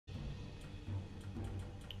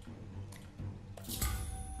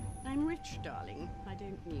I'm rich, darling. I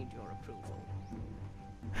don't need your approval.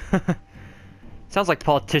 Sounds like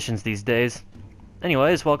politicians these days.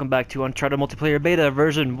 Anyways, welcome back to Uncharted Multiplayer Beta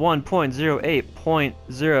version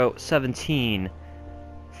 1.08.017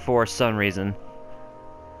 for some reason.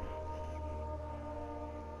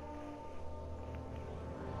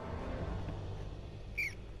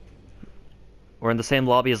 We're in the same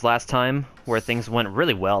lobby as last time, where things went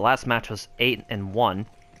really well. Last match was 8-1.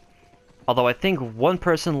 Although I think one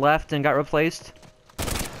person left and got replaced.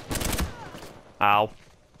 Ow.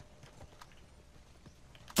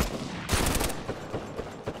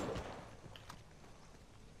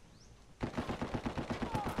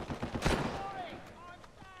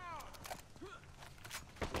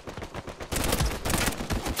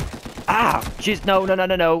 Ah! Jeez, no.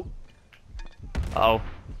 Uh-oh.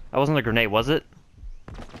 That wasn't a grenade, was it?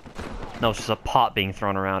 No, it's just a pot being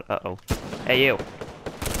thrown around. Uh-oh. Hey, you.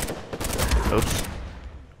 Oops.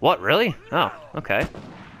 What, really? Oh, okay.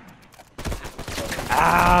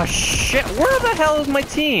 Ah, shit! Where the hell is my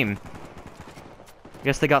team? I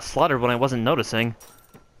guess they got slaughtered when I wasn't noticing.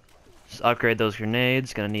 Just upgrade those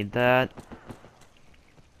grenades, gonna need that.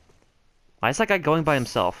 Why is that guy going by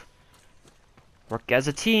himself? Work as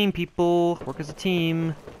a team, people! Work as a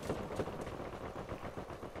team.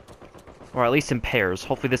 Or at least in pairs.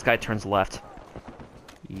 Hopefully this guy turns left.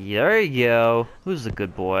 There you go. Who's the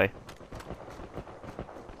good boy?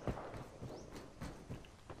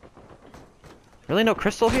 Really no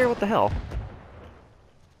crystal here? What the hell?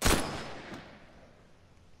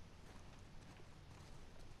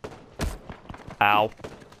 Ow.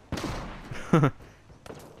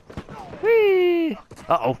 Whee!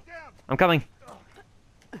 Uh-oh. I'm coming.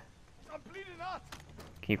 Can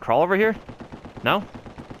you crawl over here? No?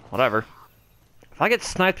 Whatever. If I get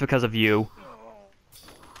sniped because of you...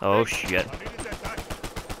 Oh, shit.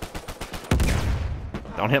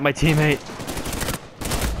 Don't hit my teammate.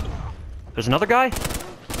 There's another guy?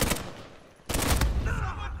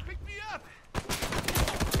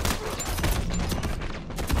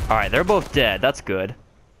 Alright, they're both dead. That's good.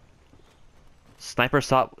 Sniper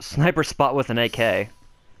spot with an AK.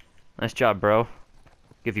 Nice job, bro.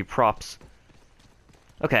 Give you props.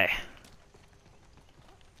 Okay.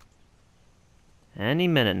 Any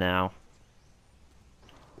minute now.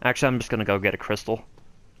 Actually, I'm just gonna go get a crystal.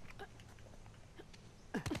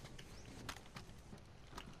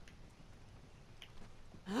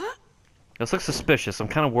 This looks suspicious. I'm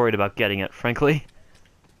kind of worried about getting it, frankly.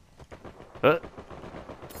 There's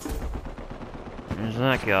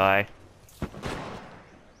that guy.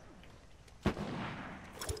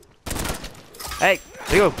 Hey,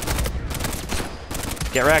 there you go.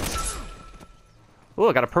 Get wrecked. Ooh,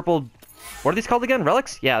 I got a purple... What are these called again?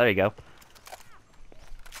 Relics? Yeah, there you go.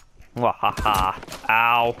 Wahaha.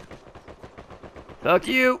 Ow. Fuck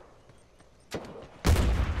you.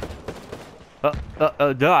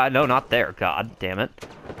 No, not there. God damn it.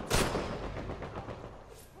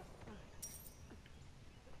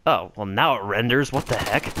 Oh, well now it renders. What the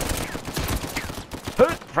heck?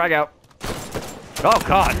 Frag out. Oh,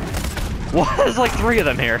 God. What? There's like 3 of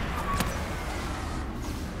them here.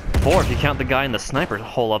 4 if you count the guy in the sniper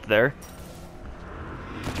hole up there.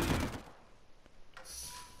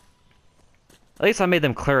 At least I made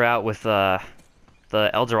them clear out with the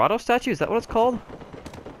El Dorado statue. Is that what it's called?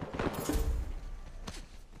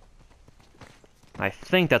 I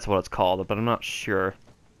think that's what it's called, but I'm not sure.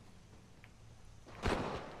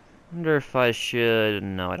 Wonder if I should...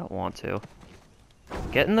 No, I don't want to.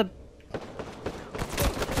 Get in the...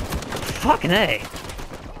 Fucking A!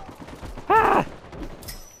 Ah!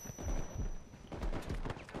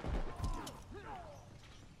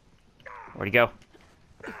 Where'd he go?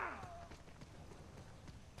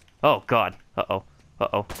 Oh, God. Uh-oh.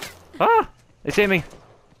 Uh-oh. Ah! They see me!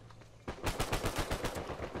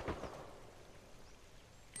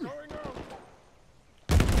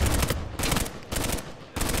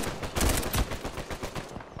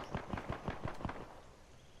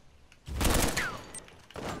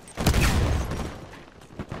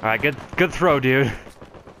 Alright, good throw, dude.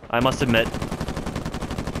 I must admit.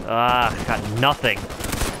 Ah, got nothing.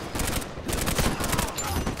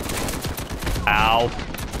 Ow.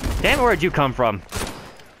 Damn, where'd you come from?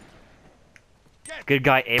 Good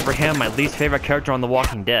guy Abraham, my least favorite character on The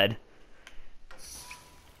Walking Dead.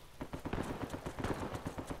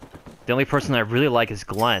 The only person I really like is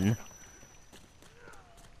Glenn.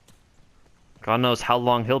 God knows how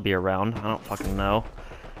long he'll be around. I don't fucking know.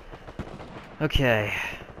 Okay.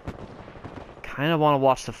 Kind of want to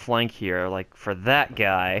watch the flank here, like, for that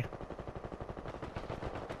guy.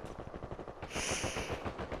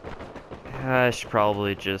 I should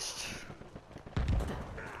probably just...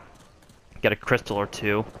 get a crystal or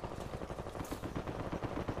two.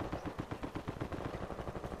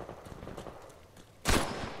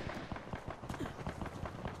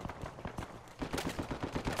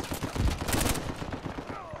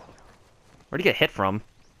 Where'd he get hit from?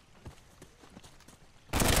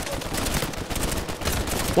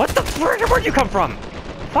 What the? Where'd you come from?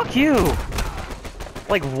 Fuck you!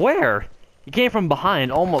 Like, where? He came from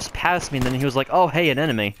behind, almost past me, and then he was like, oh, hey, an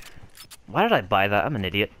enemy. Why did I buy that? I'm an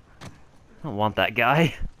idiot. I don't want that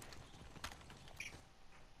guy.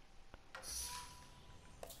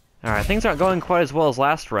 Alright, things aren't going quite as well as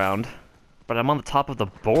last round, but I'm on the top of the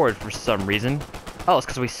board for some reason. Oh, it's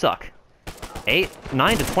because we suck.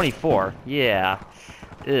 9 to 24. Yeah.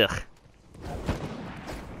 Ugh.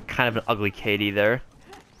 Kind of an ugly Katie there.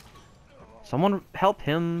 Someone help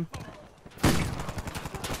him.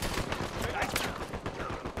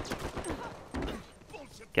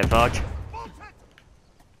 Get fucked.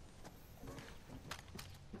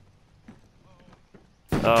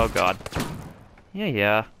 Oh god.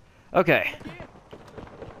 Yeah. Okay.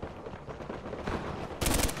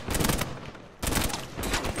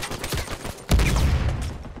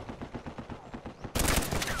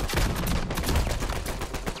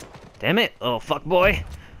 Damn it! Oh fuck boy!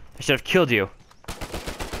 I should have killed you.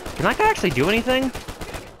 Can that guy actually do anything?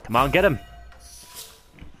 Come on, get him!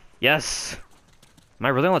 Yes! Am I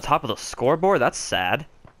really on the top of the scoreboard? That's sad.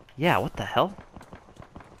 Yeah, what the hell?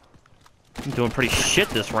 I'm doing pretty shit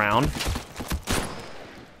this round.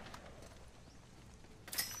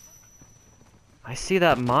 I see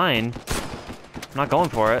that mine. I'm not going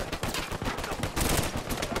for it.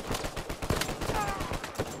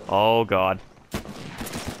 Oh god.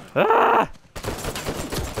 Ah!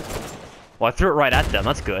 Well, I threw it right at them.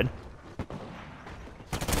 That's good.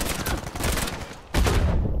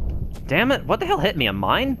 Damn it. What the hell hit me? A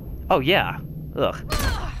mine? Oh, yeah. Ugh.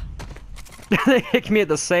 They hit me at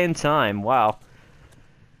the same time. Wow.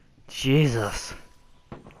 Jesus.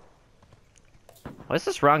 Why is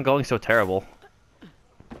this round going so terrible?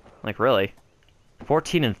 Like, really?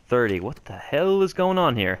 14 and 30. What the hell is going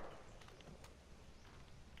on here?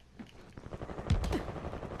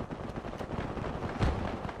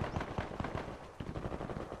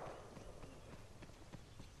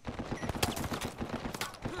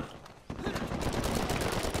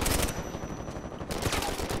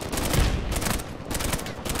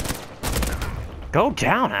 Go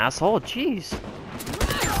down, asshole. Jeez.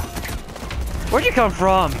 Where'd you come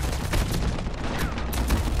from?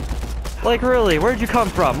 Like, really, where'd you come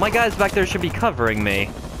from? My guys back there should be covering me.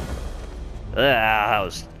 Ugh, that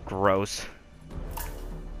was gross.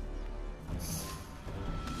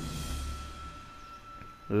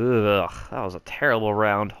 Ugh, that was a terrible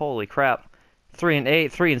round. Holy crap. 3 and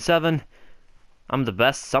 8, 3 and 7. I'm the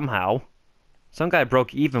best somehow. Some guy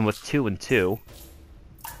broke even with 2 and 2.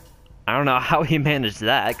 I don't know how he managed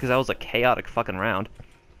that, because that was a chaotic fucking round.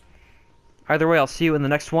 Either way, I'll see you in the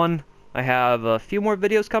next one. I have a few more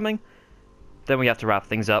videos coming. Then we have to wrap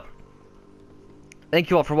things up. Thank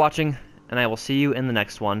you all for watching, and I will see you in the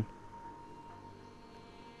next one.